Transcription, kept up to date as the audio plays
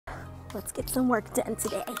Let's get some work done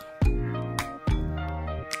today.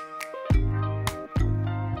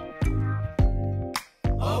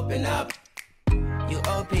 Open up, you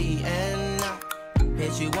open up.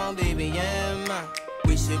 Bitch, you won't be BM.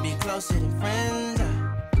 We should be closer than friends.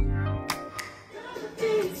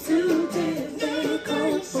 Nothing's too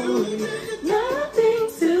difficult for you.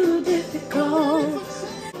 Nothing's too difficult.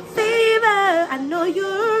 Fever, I know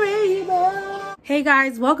you're able. Hey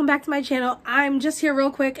guys, welcome back to my channel. I'm just here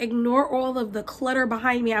real quick. Ignore all of the clutter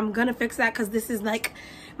behind me. I'm gonna fix that because this is like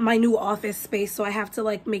my new office space, so I have to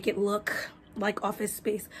like make it look like office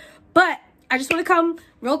space. But I just want to come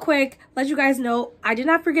real quick, let you guys know I did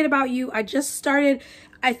not forget about you. I just started.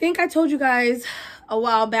 I think I told you guys a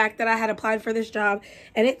while back that I had applied for this job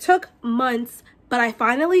and it took months, but I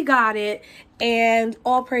finally got it, and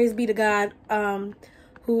all praise be to God,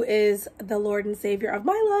 who is the Lord and Savior of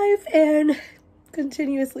my life and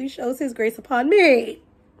continuously shows his grace upon me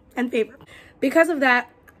and favor. Because of that,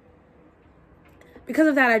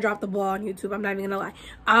 I dropped the ball on YouTube. I'm not even gonna lie.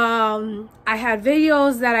 I had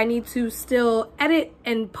videos that I need to still edit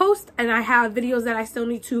and post, and I have videos that I still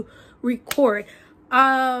need to record.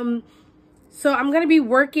 So I'm gonna be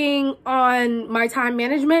working on my time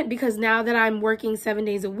management, because now that I'm working 7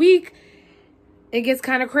 days a week, it gets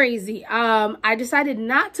kind of crazy. I decided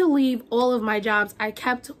not to leave all of my jobs. I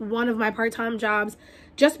kept one of my part-time jobs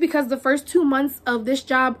just because the first 2 months of this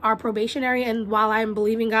job are probationary, and while I'm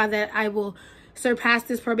believing God that I will surpass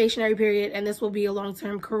this probationary period and this will be a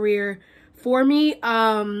long-term career for me,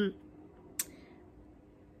 I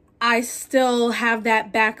still have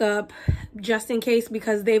that backup just in case,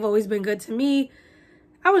 because they've always been good to me.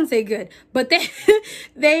 I wouldn't say good, but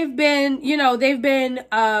they've been, you know, they've been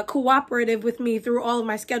cooperative with me through all of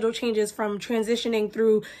my schedule changes, from transitioning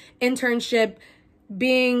through internship,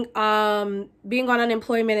 being on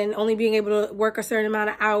unemployment and only being able to work a certain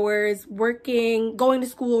amount of hours, going to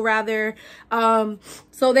school rather.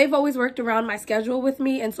 So they've always worked around my schedule with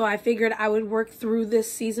me, and so I figured I would work through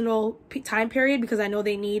this seasonal time period because I know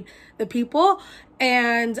they need the people.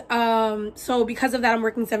 And so because of that, I'm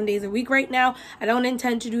working 7 days a week right now. I don't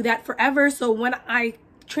intend to do that forever. So when I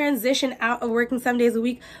transition out of working 7 days a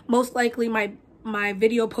week, most likely my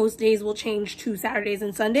video post days will change to Saturdays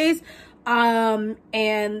and Sundays.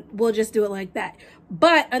 And we'll just do it like that.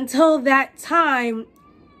 But until that time,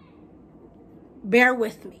 bear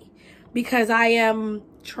with me because I am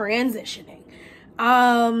transitioning.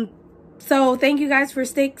 So thank you guys for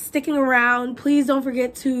sticking around. Please don't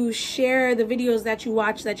forget to share the videos that you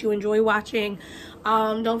watch, that you enjoy watching.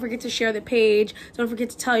 Don't forget to share the page. Don't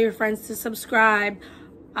forget to tell your friends to subscribe.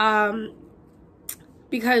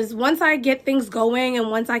 Because once I get things going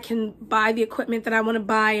and once I can buy the equipment that I want to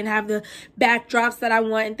buy and have the backdrops that I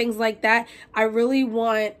want and things like that, I really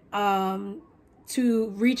want to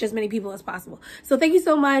reach as many people as possible. So thank you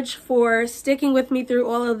so much for sticking with me through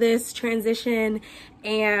all of this transition,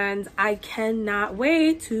 and I cannot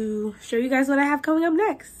wait to show you guys what I have coming up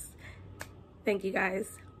next. Thank you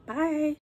guys. Bye.